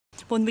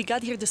When we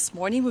got here this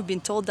morning, we've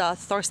been told that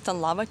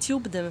Thurston lava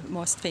tube, the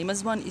most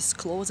famous one, is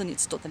closed and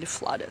it's totally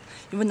flooded.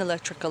 Even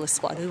electrical is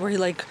flooded. We're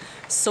like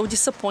so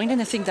disappointed.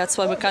 I think that's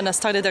why we kind of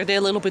started our day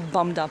a little bit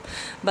bummed up.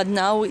 But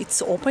now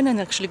it's open and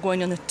actually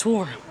going on a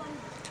tour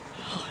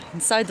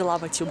inside the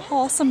lava tube. How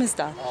awesome is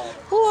that?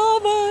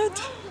 Love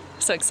it!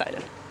 So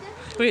excited.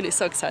 Really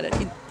so excited.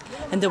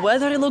 And the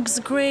weather looks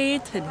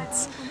great, and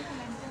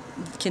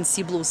you can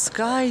see blue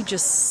sky,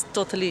 just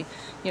totally,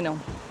 you know,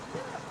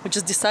 we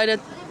just decided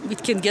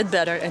it can get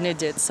better, and it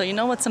did. So you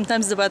know what,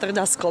 sometimes the weather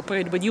does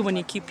cooperate with you when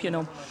you keep, you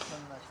know,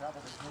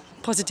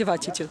 positive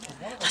attitude.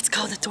 Let's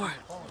go on the tour.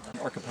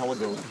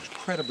 Archipelago,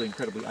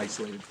 incredibly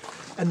isolated.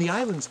 And the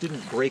islands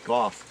didn't break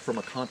off from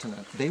a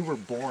continent. They were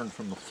born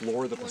from the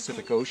floor of the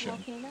Pacific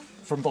Ocean,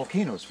 from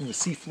volcanoes, from the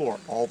sea floor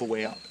all the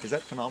way up. Is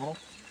that phenomenal?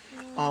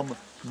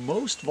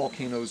 Most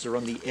volcanoes are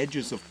on the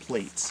edges of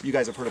plates. You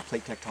guys have heard of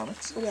plate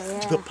tectonics?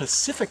 Yeah. The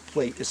Pacific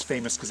plate is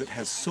famous because it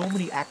has so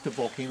many active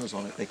volcanoes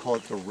on it. They call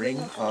it the Ring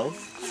of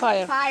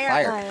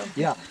Fire.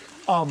 Yeah.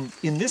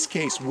 In this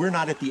case, we're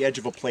not at the edge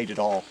of a plate at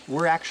all.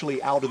 We're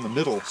actually out in the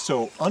middle.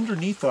 So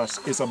underneath us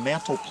is a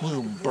mantle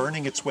plume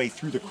burning its way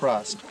through the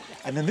crust.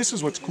 And then this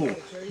is what's cool.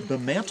 The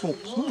mantle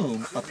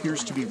plume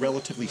appears to be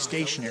relatively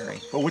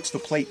stationary. But what's the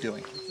plate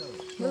doing?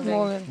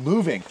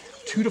 Moving.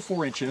 2 to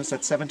 4 inches,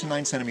 that's 7 to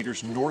 9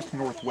 centimeters,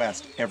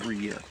 north-northwest every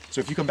year.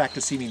 So if you come back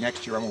to see me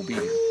next year, I won't be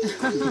here.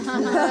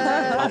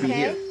 I'll be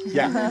here.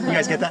 Yeah, you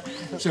guys get that?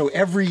 So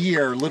every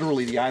year,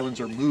 literally, the islands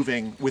are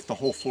moving with the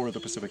whole floor of the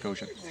Pacific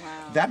Ocean.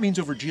 Wow. That means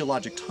over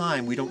geologic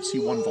time, we don't see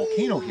one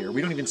volcano here.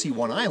 We don't even see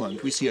one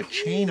island. We see a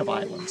chain of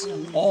islands,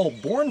 all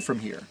born from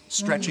here,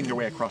 stretching their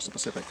way across the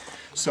Pacific.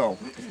 So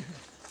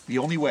the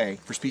only way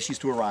for species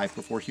to arrive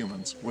before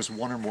humans was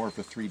one or more of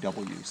the 3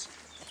 W's.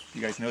 You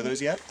guys know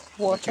those yet?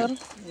 Water.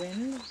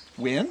 Wind.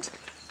 Wind.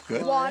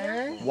 Good.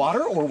 Water.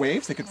 Water or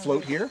waves. They could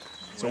float here.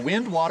 So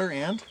wind, water,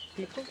 and?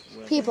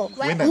 People.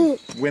 Women.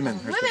 Women.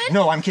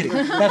 No, I'm kidding.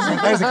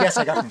 That was a guess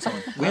I got from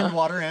someone. Wind,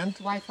 water, and?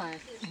 Wi-Fi.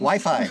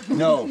 Wi-Fi.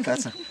 No,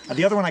 that's not.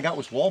 The other one I got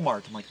was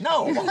Walmart. I'm like,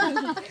 no.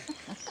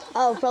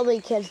 Oh,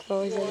 probably kids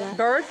probably say that.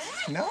 Birds?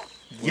 No.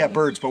 Yeah,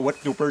 birds, but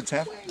what do birds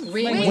have?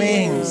 Wings.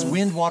 Wings.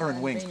 Wind, water, and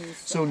wings.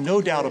 So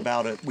no doubt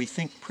about it, we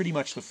think pretty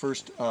much the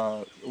first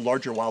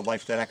larger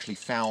wildlife that actually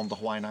found the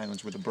Hawaiian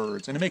Islands were the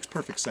birds. And it makes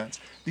perfect sense.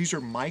 These are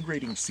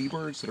migrating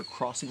seabirds that are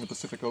crossing the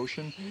Pacific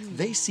Ocean.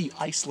 They see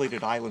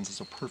isolated islands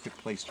as a perfect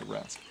place to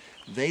rest.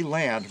 They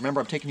land,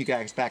 remember I'm taking you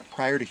guys back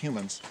prior to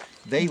humans,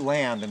 they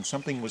land and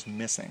something was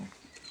missing.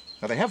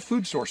 Now they have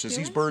food sources,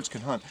 these birds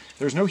can hunt.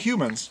 There's no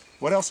humans.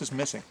 What else is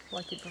missing?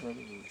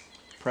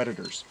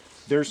 Predators.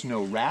 There's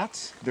no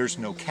rats, there's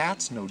no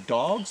cats, no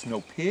dogs,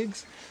 no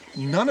pigs.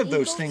 None of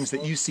those things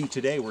that you see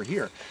today were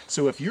here.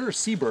 So if you're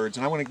seabirds,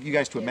 and I want you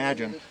guys to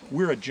imagine,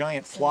 we're a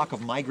giant flock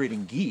of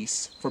migrating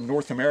geese from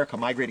North America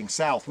migrating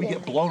south. We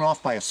get blown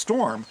off by a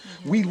storm.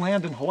 We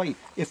land in Hawaii.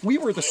 If we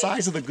were the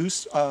size of the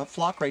goose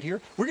flock right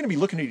here, we're going to be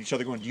looking at each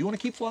other going, do you want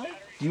to keep flying?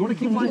 Do you want to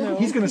keep flying? No.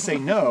 He's going to say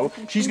no.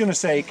 She's going to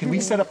say, can we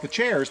set up the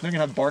chairs? And they're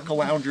going to have barca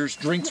loungers,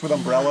 drinks with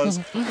umbrellas.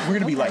 We're going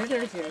to be like,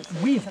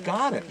 we've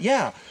got it.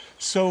 Yeah.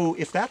 So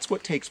if that's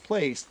what takes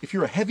place, if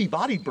you're a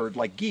heavy-bodied bird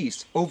like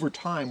geese, over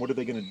time, what are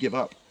they going to give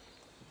up?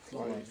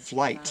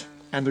 Flight.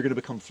 And they're going to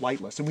become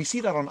flightless. And we see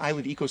that on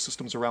island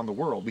ecosystems around the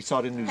world. We saw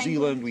it in New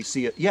Zealand. We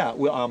see it, yeah.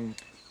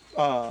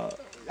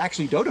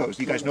 Actually, dodos,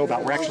 you guys know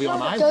about, we're actually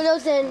on islands.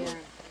 Dodos and...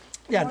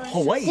 Yeah,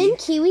 Hawaii. Didn't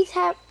kiwis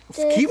have...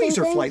 Kiwis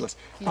are flightless.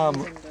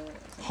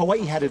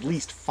 Hawaii had at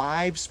least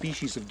 5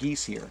 species of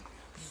geese here.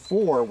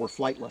 4 were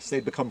flightless.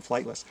 They'd become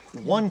flightless.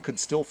 1 could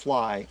still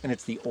fly, and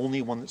it's the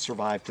only one that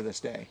survived to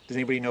this day. Does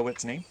anybody know what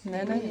its name?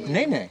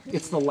 Nene.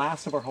 It's the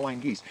last of our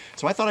Hawaiian geese.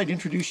 So I thought I'd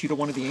introduce you to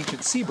one of the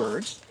ancient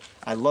seabirds.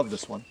 I love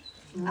this one.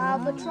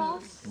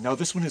 Albatross? No,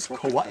 this one is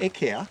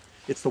Kauaʻekea.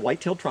 It's the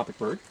white-tailed tropic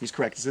bird. He's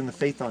correct. It's in the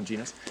Phaethon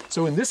genus.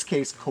 So in this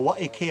case,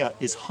 Kauaʻekea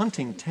is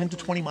hunting 10 to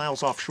 20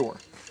 miles offshore.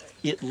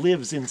 It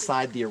lives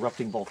inside the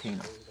erupting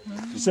volcano.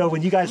 So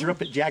when you guys are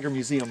up at Jagger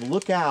Museum,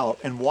 look out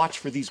and watch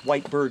for these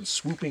white birds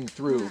swooping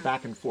through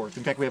back and forth.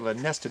 In fact, we have a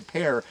nested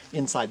pair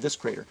inside this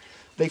crater.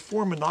 They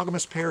form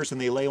monogamous pairs and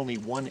they lay only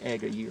 1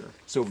 egg a year.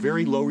 So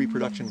very low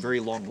reproduction,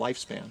 very long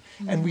lifespan.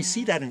 And we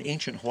see that in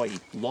ancient Hawaii,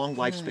 long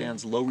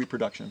lifespans, low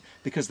reproduction,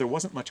 because there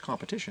wasn't much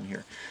competition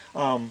here.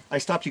 I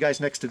stopped you guys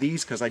next to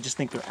these because I just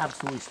think they're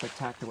absolutely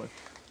spectacular.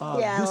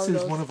 This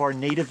is one of our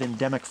native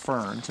endemic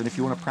ferns, and if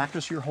you want to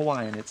practice your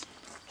Hawaiian, it's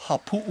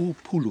hapu'u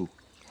pulu.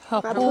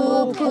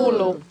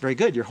 Hapu'u. Very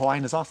good. Your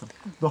Hawaiian is awesome.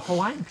 The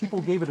Hawaiian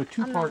people gave it a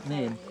 2-part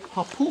name.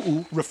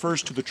 Hapu'u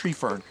refers to the tree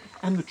fern,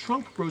 and the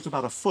trunk grows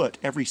about 1 foot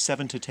every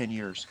 7 to 10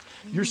 years.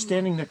 You're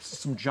standing next to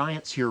some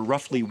giants here,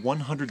 roughly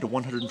 100 to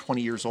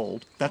 120 years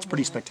old. That's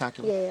pretty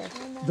spectacular. Yeah.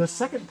 The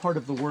second part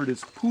of the word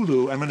is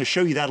pulu. I'm going to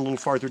show you that a little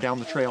farther down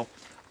the trail.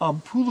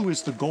 Pulu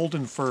is the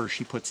golden fur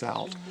she puts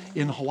out.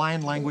 In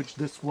Hawaiian language,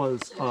 this was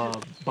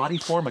body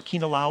form, a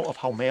kinalau of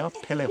Haumea,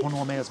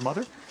 Pelehonoamea's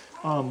mother.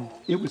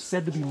 It was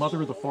said to be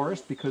mother of the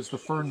forest because the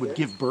fern would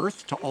give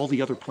birth to all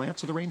the other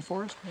plants of the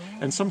rainforest.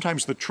 And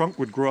sometimes the trunk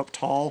would grow up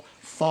tall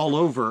fall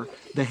over,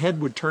 the head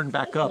would turn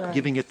back up,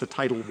 giving it the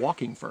title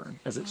walking fern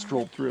as it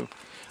strolled through.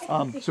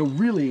 So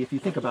really, if you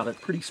think about it,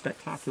 pretty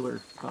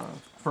spectacular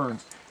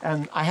ferns.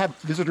 And I have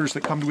visitors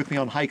that come with me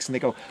on hikes and they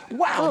go,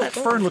 wow, that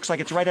fern looks like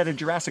it's right out of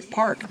Jurassic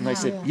Park. And I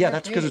said, yeah,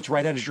 that's because it's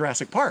right out of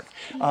Jurassic Park.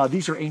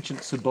 These are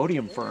ancient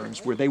Sibodium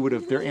ferns where they would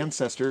have, their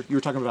ancestor, you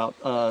were talking about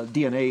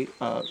DNA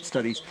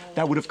studies,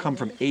 that would have come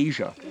from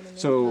Asia.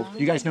 So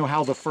you guys know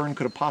how the fern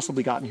could have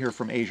possibly gotten here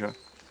from Asia?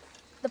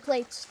 The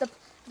plates, the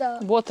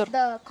Water.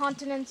 the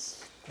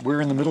continents.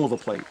 We're in the middle of the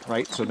plate,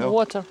 right? So no.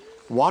 Water.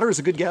 Water is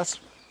a good guess.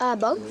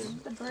 Boats.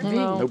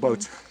 No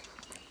boats.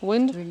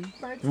 Wind.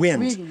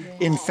 Wind.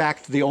 In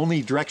fact, the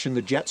only direction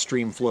the jet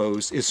stream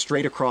flows is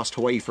straight across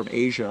Hawaii from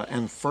Asia,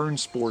 and fern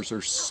spores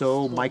are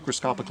so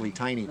microscopically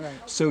tiny.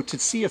 So to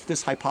see if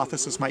this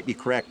hypothesis might be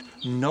correct,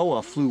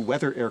 NOAA flew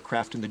weather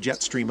aircraft in the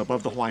jet stream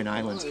above the Hawaiian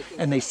Islands,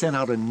 and they sent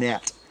out a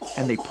net,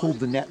 and they pulled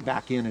the net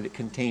back in, and it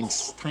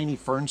contains tiny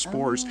fern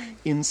spores,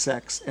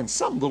 insects, and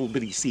some little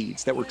bitty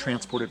seeds that were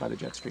transported by the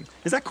jet stream.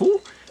 Is that cool?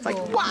 It's like,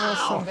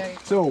 wow!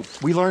 So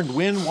we learned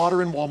wind,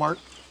 water in Walmart.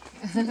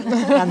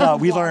 And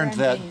we learned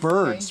that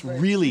birds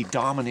really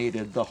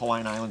dominated the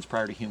Hawaiian Islands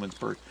prior to humans'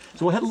 birth.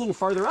 So we'll head a little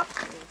farther up.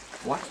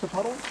 Watch the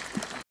puddles.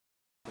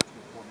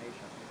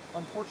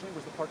 Unfortunately, it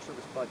was the Park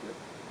Service budget.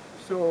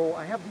 So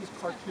I have these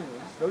cartoons.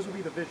 Those will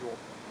be the visual.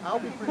 I'll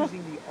be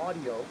producing the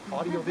audio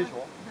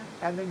visual,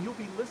 and then you'll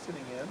be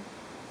listening in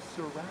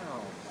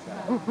surround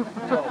sound.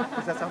 So,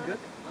 does that sound good?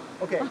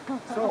 Okay,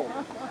 so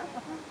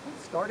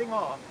starting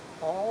off,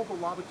 all the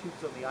lava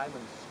tubes on the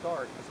island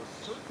start as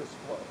a surface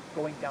flow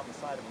going down the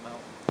side of a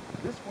mountain.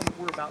 This one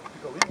we're about to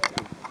go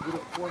into would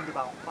have formed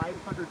about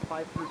 500,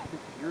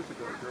 550 years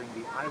ago during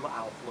the Isla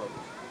outflows.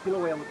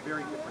 Kilauea looked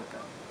very different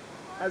then.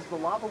 As the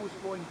lava was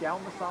flowing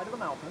down the side of the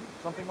mountain,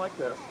 something like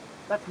this,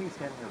 that's me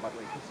standing here, by the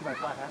way. Can you see my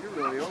flat hat? You're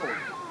really old.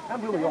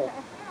 I'm really old.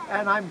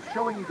 And I'm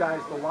showing you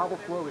guys the lava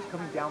flow is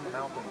coming down the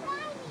mountain.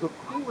 The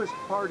coolest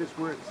part is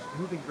where it's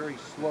moving very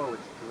slow.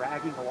 It's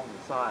dragging along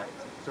the sides.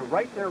 So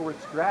right there where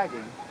it's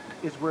dragging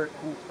is where it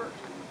cools first.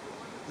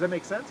 Does that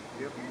make sense?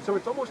 Yep. So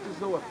it's almost as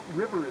though a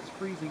river is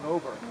freezing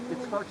over.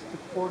 It starts to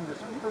form this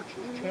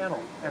perched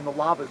channel, and the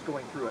lava is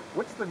going through it.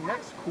 What's the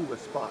next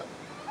coolest spot?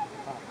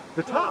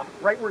 The top,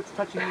 right where it's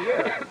touching the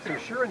air. So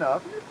sure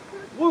enough,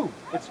 woo,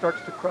 it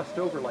starts to crust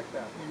over like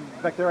that.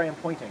 In fact, there I am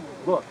pointing.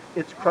 Look,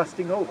 it's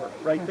crusting over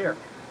right there.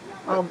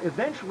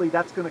 Eventually,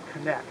 that's going to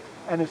connect.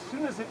 And as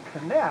soon as it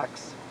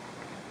connects,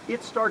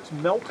 it starts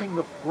melting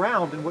the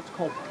ground in what's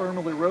called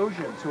thermal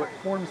erosion. So it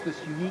forms this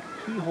unique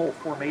keyhole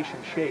formation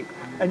shape.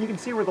 And you can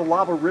see where the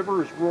lava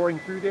river is roaring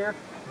through there.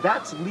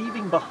 That's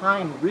leaving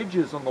behind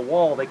ridges on the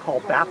wall they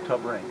call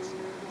bathtub rings.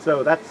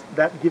 So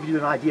that gives you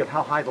an idea of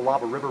how high the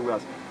lava river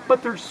was.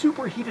 But there's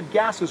superheated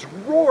gases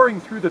roaring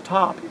through the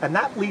top, and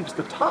that leaves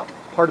the top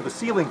part of the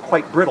ceiling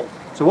quite brittle.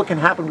 So what can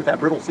happen with that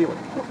brittle ceiling?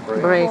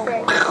 Break.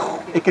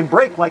 It can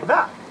break like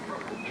that.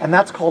 And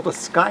that's called a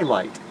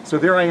skylight. So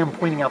there I am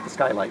pointing out the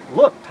skylight.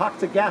 Look,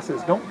 toxic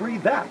gases, don't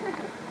breathe that.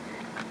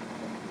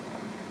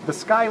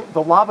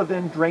 The lava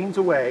then drains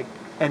away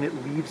and it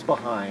leaves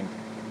behind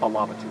a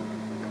lava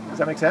tube. Does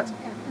that make sense?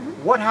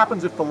 What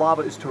happens if the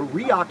lava is to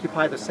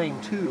reoccupy the same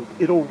tube?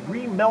 It'll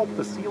remelt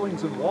the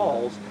ceilings and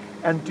walls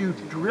and do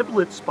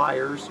driblet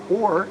spires,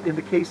 or in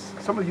the case,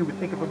 some of you would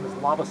think of them as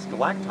lava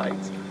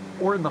stalactites,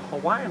 or in the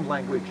Hawaiian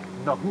language,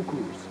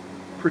 nahukus,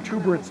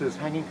 protuberances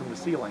hanging from the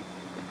ceiling.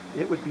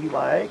 It would be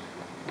like,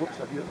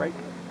 whoops, I do it right?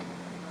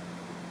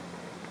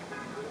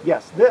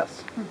 Yes,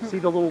 this. See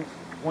the little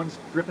ones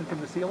dripping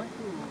from the ceiling?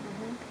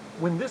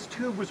 When this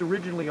tube was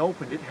originally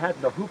opened, it had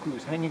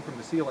nahukus hanging from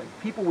the ceiling.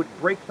 People would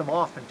break them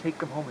off and take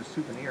them home as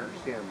souvenirs.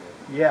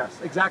 Yes,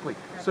 exactly.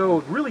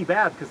 So really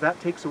bad, because that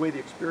takes away the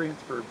experience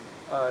for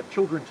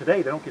children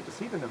today. They don't get to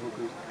see the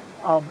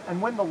nahukus.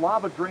 And when the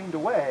lava drained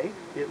away,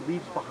 it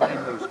leaves behind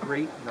those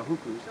great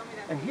nahukus.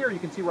 And here you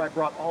can see where I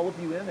brought all of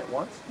you in at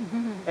once.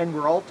 And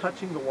we're all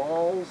touching the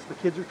walls. The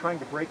kids are trying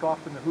to break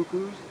off the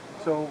nahukus.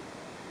 So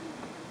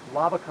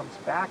lava comes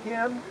back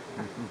in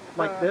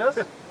like this.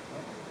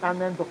 And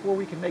then before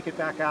we can make it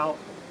back out,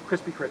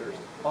 crispy critters,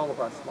 all of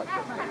us like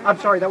this. I'm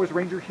sorry, that was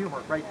Ranger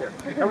humor right there.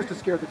 That was to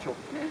scare the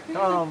children.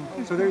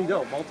 So there you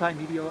go,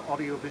 multimedia,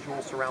 audio,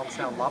 visual, surround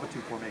sound, lava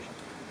tube formation.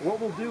 What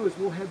we'll do is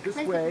we'll head this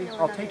way.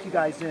 I'll take you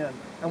guys in,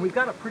 and we've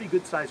got a pretty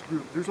good sized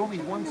group. There's only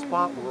one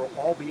spot where we'll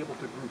all be able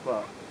to group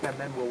up, and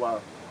then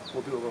we'll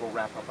do a little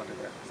wrap up under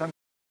there.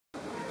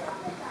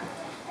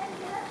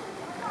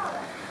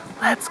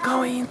 Let's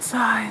go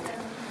inside.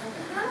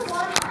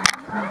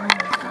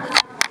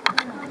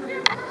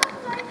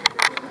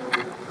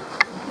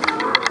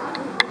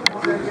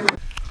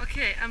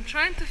 Okay, I'm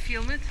trying to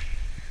film it.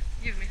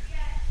 Give me.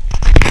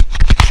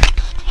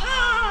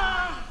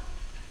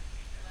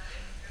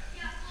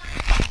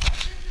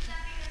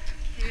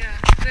 Yeah,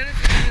 there is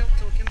a real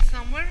token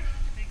somewhere.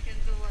 I can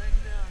do like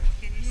that.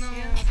 Can you No.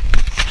 see us?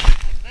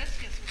 Like this?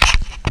 Yes, we can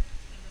see.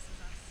 And this is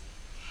us.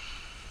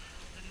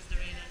 That is the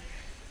rain.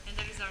 And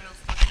there is Ariel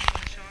talking on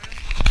the shore.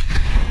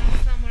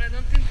 Somewhere, I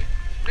don't think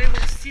they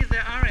will see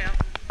the area.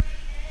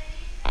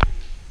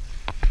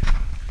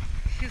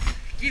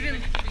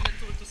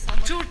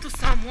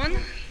 someone.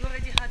 We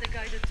already had a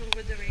guided tour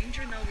with the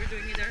ranger. Now we're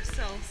doing it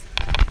ourselves.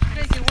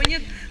 Crazy.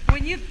 We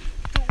need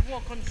to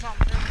walk on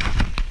something.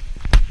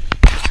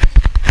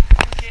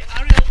 Okay,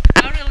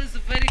 Ariel is a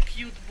very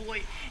cute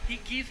boy. He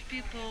gives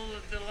people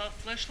the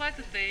flashlight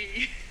that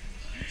they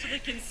So they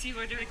can see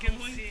where they're can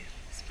going. see.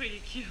 It's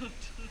pretty cute.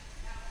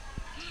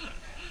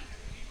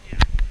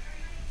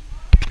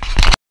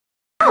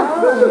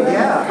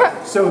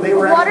 Yeah. So they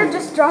were Water actually,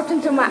 just dropped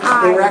into my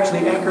they were eye.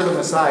 actually anchored on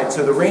the side.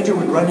 So the ranger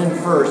would run in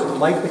first,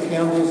 light the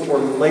candles, or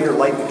later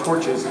light the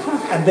torches,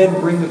 and then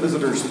bring the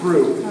visitors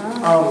through.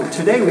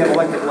 Today we have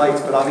electric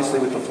lights, but obviously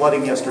with the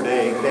flooding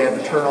yesterday, they had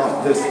to turn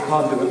off this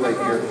conduit right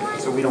here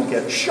so we don't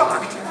get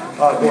shocked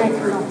going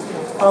through.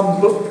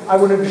 But I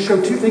wanted to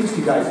show two things to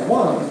you guys.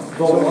 One,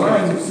 the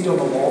line you see on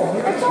the wall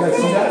here. You guys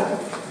see that?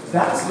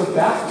 That's the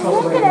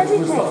bathtub ring, which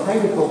was the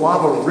height of the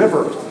lava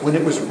river when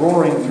it was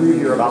roaring through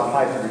here about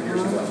 500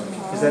 years ago.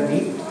 Is that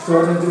neat? So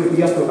what I'm going to do is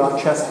be up to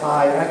about chest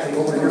high, actually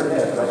over your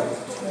head, right?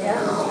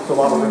 Yeah. The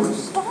lava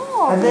rivers.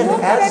 And then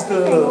as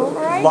the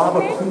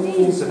lava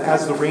cools and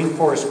as the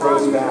rainforest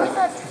grows back,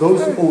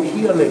 those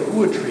ohia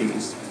lehua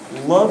trees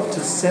love to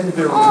send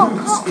their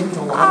roots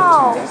into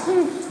lava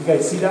tubes. You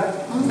guys see that?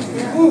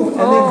 Ooh,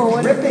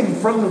 and then dripping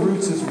from the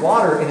roots is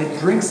water, and it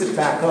drinks it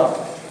back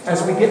up.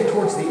 As we get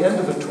towards the end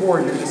of the tour,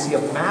 you're going to see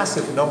a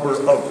massive number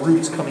of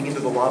roots coming into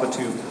the lava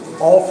tube,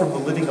 all from the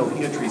living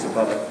ohia trees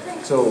above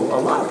it. So a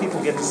lot of people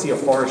get to see a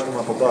forest from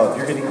up above.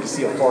 You're getting to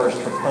see a forest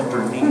from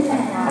underneath.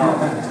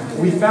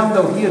 We found the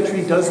ohia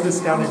tree does this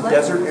down in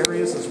desert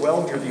areas as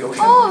well, near the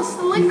ocean.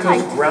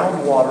 Because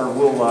groundwater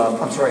will,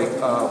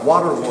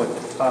 water will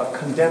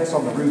condense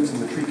on the roots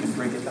and the tree can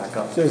drink it back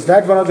up. So is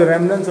that one of the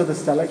remnants of the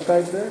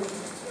stalactite there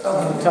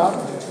on the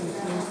top?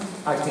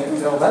 I can't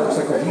tell. That looks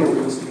like ohia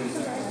roots to me.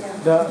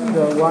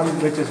 The one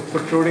which is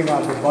protruding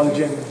out, the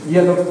bulging.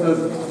 Yeah,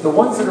 the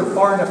ones that are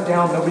far enough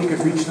down, nobody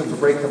could reach them to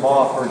break them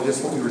off, or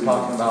just what we were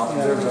talking about.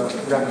 Yeah. There's a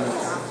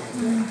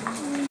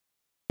remnants.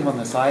 On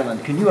this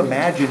island, can you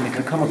imagine if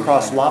you come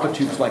across lava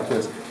tubes like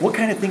this? What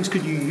kind of things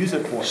could you use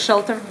it for?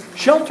 Shelter.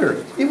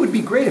 Shelter. It would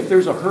be great if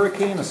there's a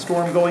hurricane, a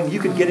storm going,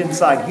 you could get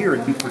inside here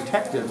and be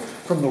protected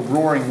from the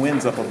roaring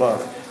winds up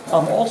above.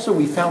 Also,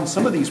 we found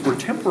some of these were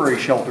temporary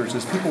shelters.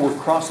 As people were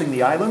crossing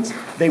the islands,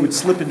 they would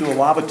slip into a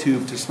lava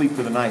tube to sleep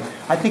for the night.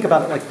 I think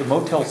about it like the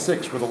Motel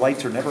 6, where the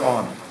lights are never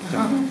on.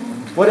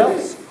 What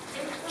else?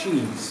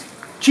 Cheese.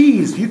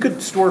 Cheese. You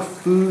could store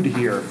food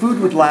here. Food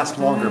would last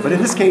longer. But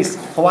in this case,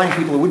 Hawaiian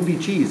people, it wouldn't be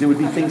cheese. It would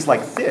be things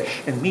like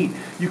fish and meat.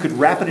 You could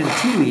wrap it in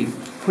tea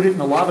leaf, put it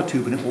in a lava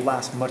tube, and it will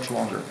last much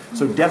longer.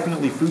 So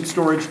definitely food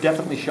storage,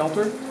 definitely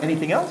shelter.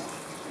 Anything else?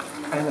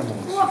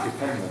 Animals, you could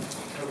pen them.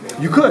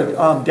 You could.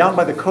 Down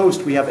by the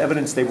coast, we have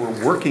evidence they were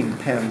working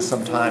pens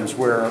sometimes,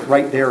 where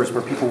right there is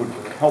where people would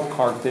help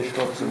carve fish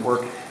hooks and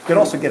work. They'd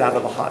also get out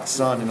of the hot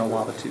sun in a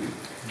lava tube.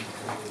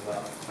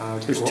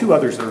 There's two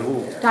others that are a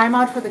little... Time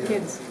out for the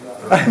kids.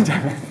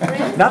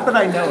 Not that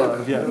I know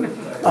of, yeah.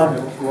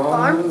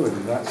 Guano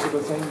and that sort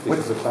of thing,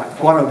 because of that.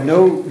 Guano,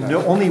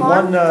 no, only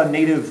one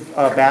native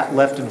bat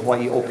left in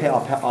Hawaii,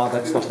 Opeapa'a,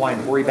 that's the Hawaiian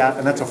hoary bat,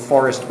 and that's a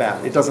forest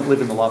bat. It doesn't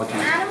live in the lava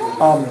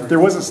tube. There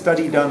was a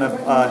study done of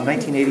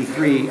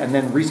 1983, and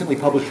then recently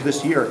published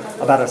this year,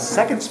 about a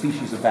second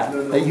species of bat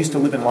that used to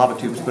live in lava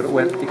tubes, but it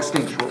went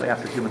extinct shortly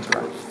after humans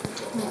arrived.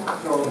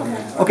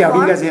 Okay, I'll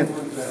give you guys a hint.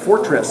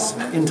 Fortress.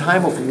 In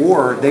time of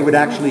war, they would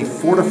actually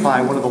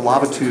fortify one of the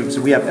lava tubes,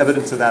 and we have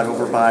evidence of that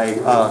over by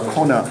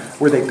Kona,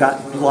 where they've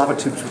got lava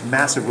tubes with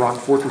massive rock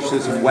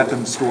fortresses and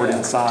weapons stored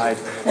inside.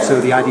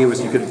 So the idea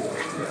was you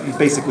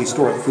basically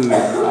store up food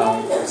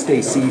and stay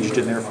sieged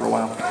in there for a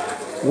while.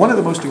 One of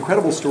the most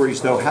incredible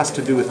stories, though, has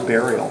to do with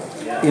burial.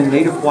 In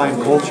Native Hawaiian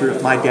culture,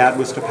 if my dad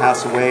was to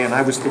pass away and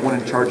I was the one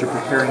in charge of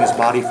preparing his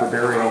body for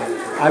burial,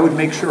 I would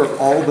make sure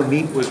all the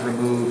meat was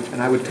removed,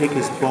 and I would take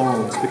his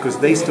bones because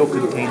they still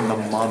contain the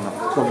mana,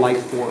 the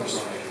life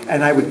force.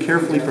 And I would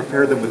carefully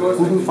prepare them with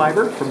pu'u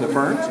fiber from the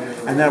ferns,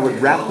 and then I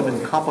would wrap them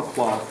in kapa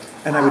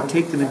cloth, and I would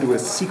take them into a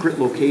secret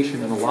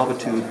location in the lava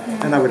tube,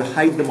 and I would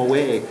hide them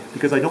away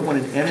because I don't want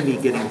an enemy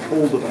getting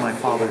hold of my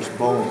father's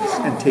bones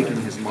and taking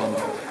his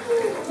mana.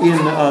 In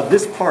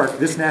this park,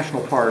 this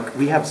national park,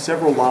 we have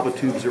several lava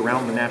tubes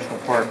around the national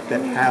park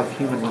that have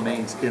human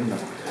remains in them.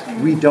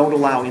 We don't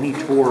allow any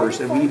tours,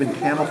 and we even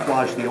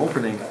camouflage the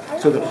opening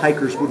so that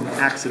hikers wouldn't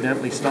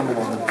accidentally stumble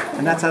on them.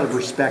 And that's out of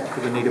respect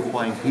for the Native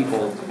Hawaiian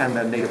people and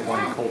the Native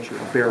Hawaiian culture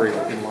of burial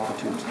in lava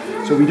tubes.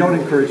 So we don't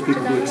encourage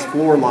people to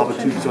explore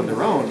lava tubes on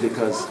their own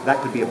because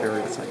that could be a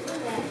burial site.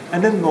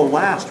 And then the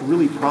last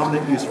really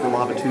prominent use for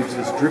lava tubes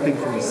is dripping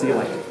from the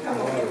ceiling.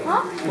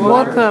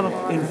 Water.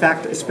 In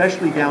fact,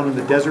 especially down in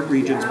the desert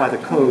regions by the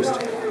coast,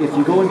 if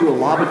you go into a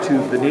lava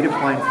tube, the Native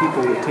Hawaiian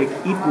people would take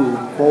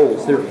ipu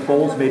bowls, they're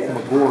bowls made from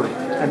a gourd,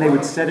 and they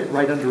would set it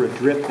right under a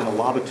drip in a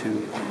lava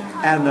tube.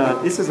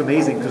 And this is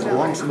amazing because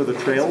along some of the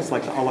trails,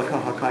 like the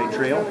Alakahakai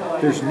Trail,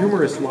 there's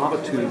numerous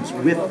lava tubes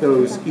with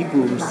those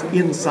ipus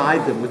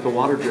inside them with the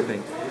water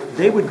dripping.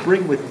 They would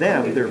bring with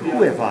them their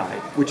huevai,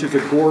 which is a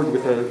gourd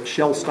with a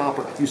shell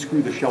stopper. You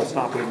screw the shell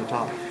stopper in the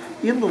top.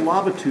 In the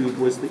lava tube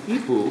was the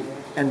ipu,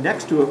 and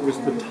next to it was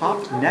the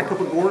top neck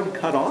of a gourd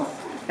cut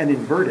off and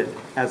inverted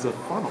as a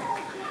funnel.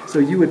 So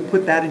you would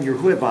put that in your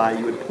huebai,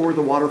 you would pour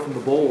the water from the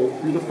bowl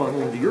through the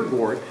funnel into your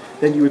gourd,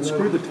 then you would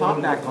screw the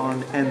top back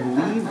on and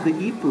leave the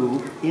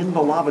ipu in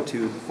the lava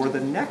tube for the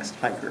next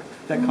hiker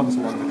that comes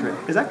along the trail.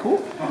 Is that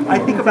cool? I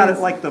think about it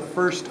like the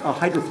first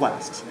hydro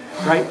flasks,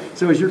 right?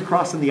 So as you're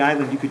crossing the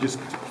island, you could just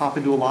pop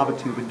into a lava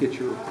tube and get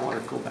your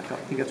water filled back up.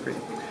 I think that's great.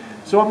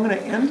 So I'm going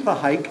to end the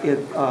hike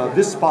at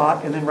this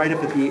spot, and then right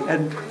up at the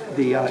end,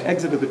 the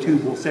exit of the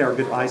tube, we'll say our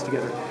goodbyes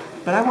together.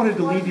 But I wanted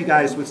to leave you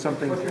guys with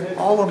something.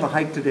 All on the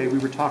hike today, we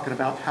were talking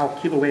about how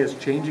Kilauea is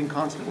changing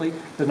constantly.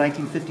 The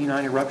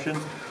 1959 eruption,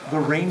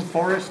 the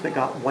rainforest that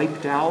got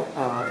wiped out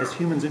as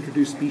humans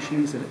introduced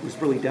species, and it was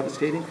really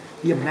devastating.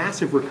 The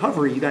massive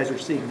recovery you guys are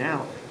seeing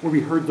now, where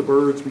we heard the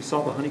birds, we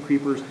saw the honey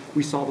creepers,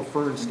 we saw the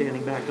ferns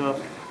standing back up,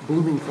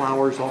 blooming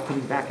flowers all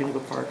coming back into the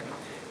park.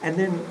 And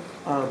then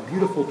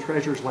beautiful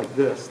treasures like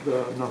this,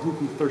 the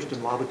Nahuku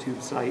Thurston lava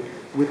tube site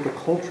with the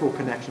cultural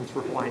connections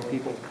for Hawaiian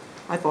people.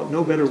 I thought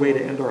no better way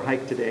to end our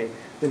hike today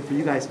than for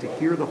you guys to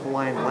hear the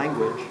Hawaiian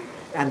language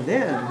and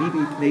then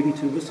maybe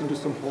to listen to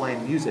some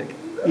Hawaiian music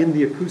in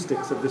the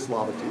acoustics of this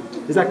lava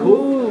tube. Is that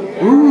cool?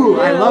 Ooh,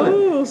 I love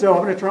it. So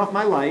I'm going to turn off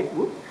my light.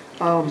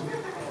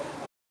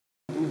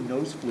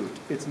 Nose flute.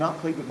 It's not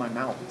played with my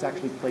mouth. It's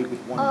actually played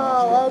with one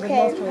nostril.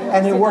 Oh, okay.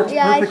 And it works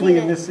Yeah, perfectly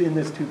in this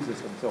tube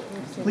system. So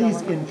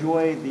please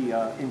enjoy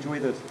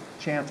the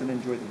chants and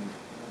enjoy the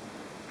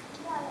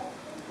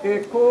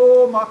music.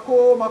 Eko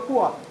mako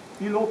makua.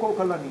 Iloko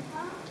kalani,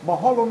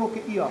 mahalo no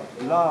ke ia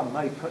la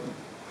mai kai.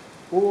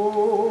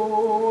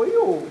 O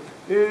yo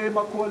e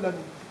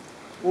makualani.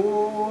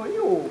 O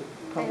yo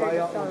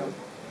kawaya ona.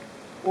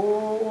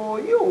 O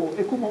yo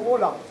e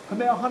kumaola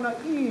kamea hana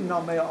I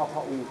na mea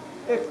apau.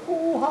 E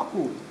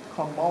kuhaku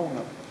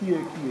kamauna kie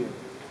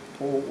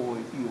o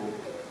io.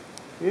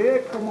 E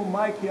kumu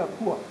mai ki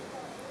akua.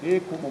 E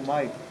kumu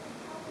mai.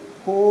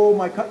 Ko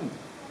mai kai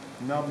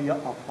na mea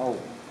apau.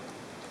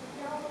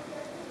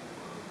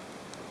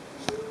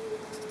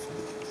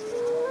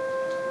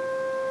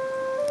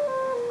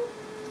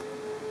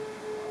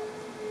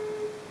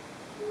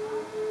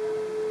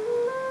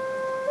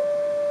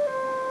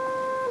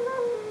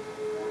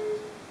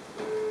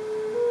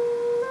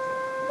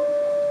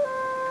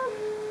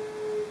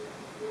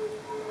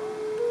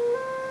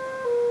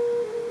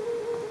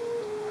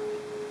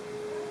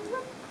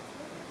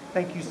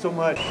 Thank you so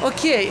much.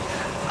 Okay,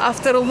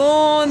 after a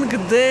long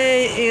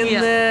day in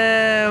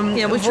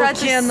we tried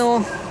volcano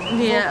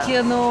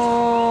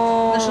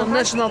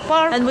National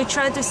Park. And we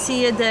tried to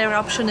see the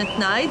eruption at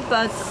night,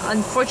 but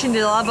unfortunately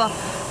the lava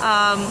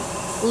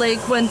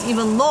lake went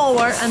even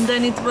lower, and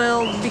then it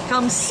will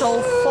become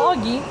so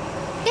foggy.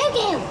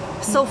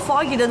 So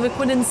foggy that we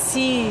couldn't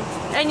see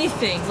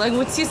anything. Like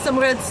we'd see some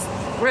red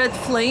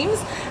flames,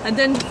 and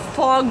then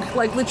fog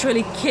like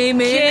literally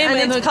came in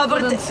and it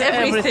covered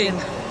everything.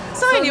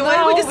 So anyway,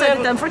 we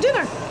decided then for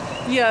dinner.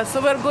 Yeah, so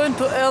we're going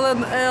to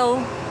LNL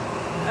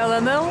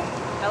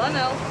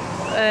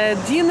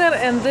dinner,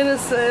 and there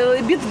is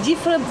a bit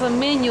different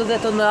menu than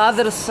on the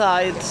other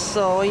side.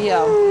 So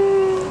yeah.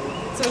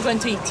 So we're going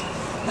to eat.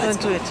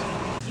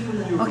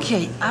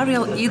 Okay,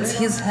 Ariel eats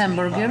his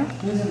hamburger,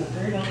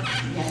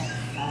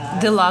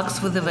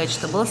 deluxe with the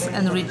vegetables,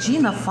 and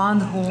Regina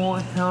found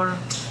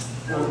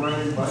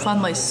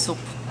my soup.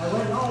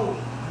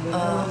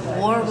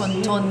 Warm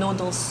wonton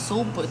noodle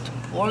soup with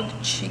pork,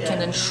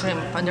 chicken, and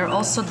shrimp, and there are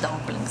also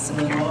dumplings in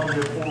here.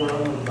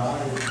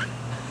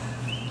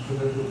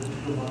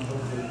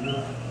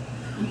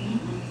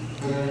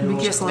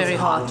 Just very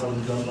hot.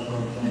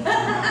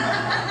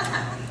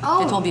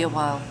 Oh. It will be a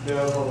while.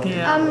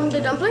 The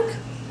dumpling?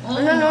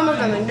 Oh, no, normal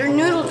dumpling. They're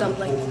noodle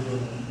dumpling.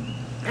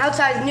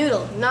 Outside is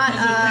noodle, not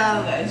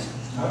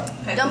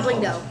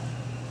dumpling dough.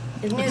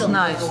 It's noodle. It's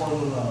nice.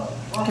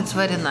 It's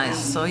very nice.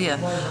 So yeah,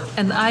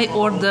 and I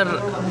order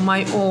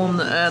my own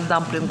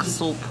dumpling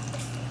soup.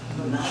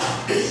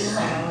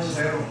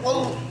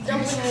 Oh,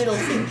 dumpling noodle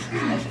soup.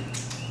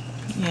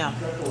 Yeah.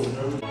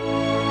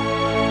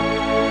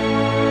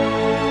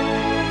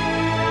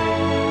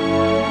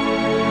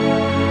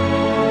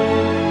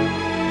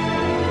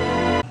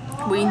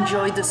 We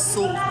enjoyed the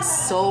soup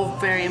so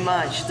very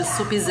much. The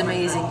soup is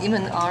amazing.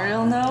 Even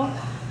Ariel now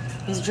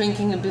is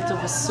drinking a bit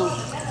of a soup,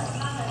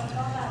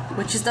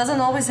 which doesn't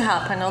always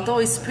happen, although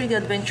he's a pretty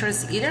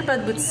adventurous eater,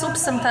 but with soup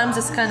sometimes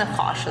it's kind of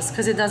cautious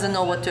because he doesn't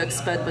know what to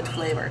expect with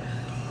flavor.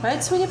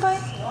 Right, sweetie pie?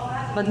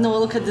 But no,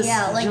 look at this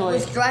joy.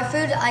 With dry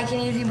food, I can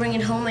usually bring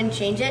it home and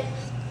change it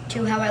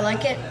to how I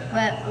like it,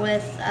 but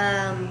with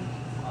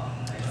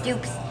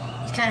soups,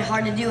 it's kind of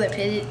hard to do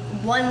it.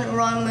 One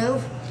wrong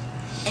move,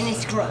 and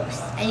it's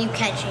gross, and you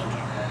can't change it.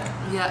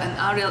 Yeah, and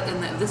Ariel,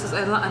 and this is,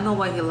 I know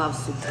why he loves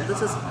soup.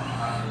 This is,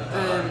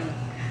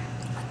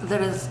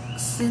 there is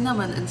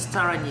cinnamon and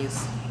star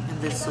anise in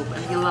this soup,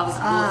 and he loves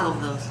both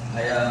of those.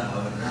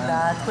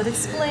 That would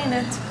explain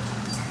it.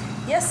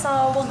 Yes,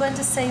 so we're going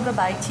to say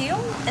bye-bye to you,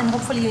 and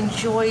hopefully you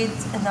enjoyed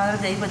another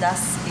day with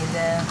us in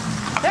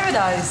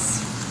paradise.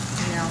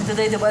 Yeah.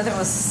 Today the weather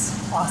was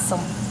awesome.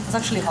 It was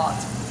actually hot.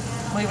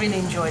 We really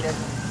enjoyed it.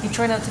 It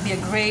turned out to be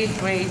a great,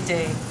 great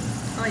day.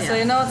 Oh, yeah. So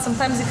you know,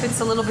 sometimes if it's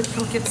a little bit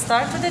crooked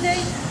start to the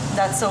day,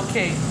 that's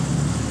okay.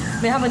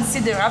 We haven't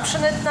seen the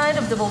eruption at night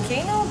of the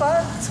volcano,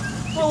 but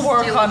we'll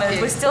work Still on okay.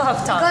 it. We still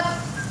have time.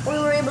 But we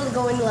were able to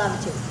go in the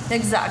lava tube.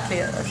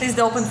 Exactly. At least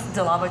they opened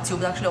the lava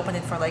tube. They actually opened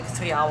it for like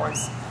 3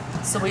 hours.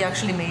 So we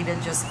actually made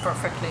it just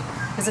perfectly.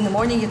 Because in the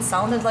morning it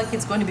sounded like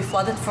it's going to be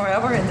flooded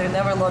forever and they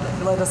never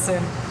let us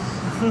in.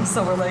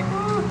 So we're like,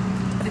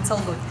 but it's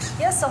all good.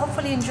 Yeah, so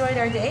hopefully you enjoyed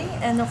our day.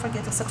 And don't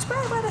forget to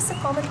subscribe, write us a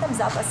comment, thumbs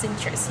up, us and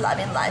cheers, love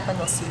and life. And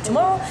we'll see you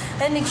tomorrow.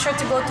 And make sure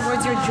to go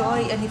towards your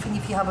joy. And even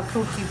if you have a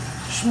crooky,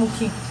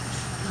 schmooky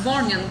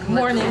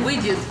Morning. We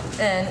did.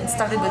 and it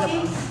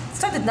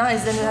started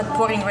nice, then we had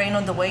pouring rain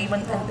on the way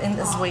and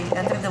as we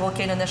entered the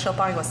volcano national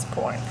park, it was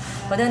pouring,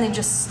 but then it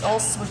just all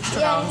switched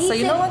around. So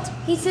you know what,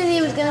 He said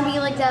it was gonna be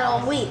like that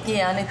all week.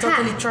 yeah, and it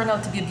totally turned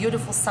out to be a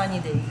beautiful sunny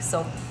day.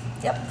 So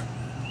yep,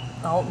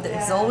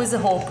 there's always a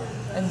hope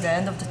in the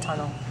end of the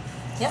tunnel.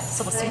 Yeah,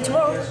 so we'll see you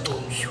tomorrow.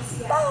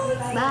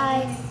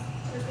 Bye.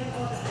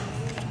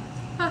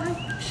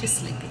 Bye. She's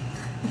sleepy.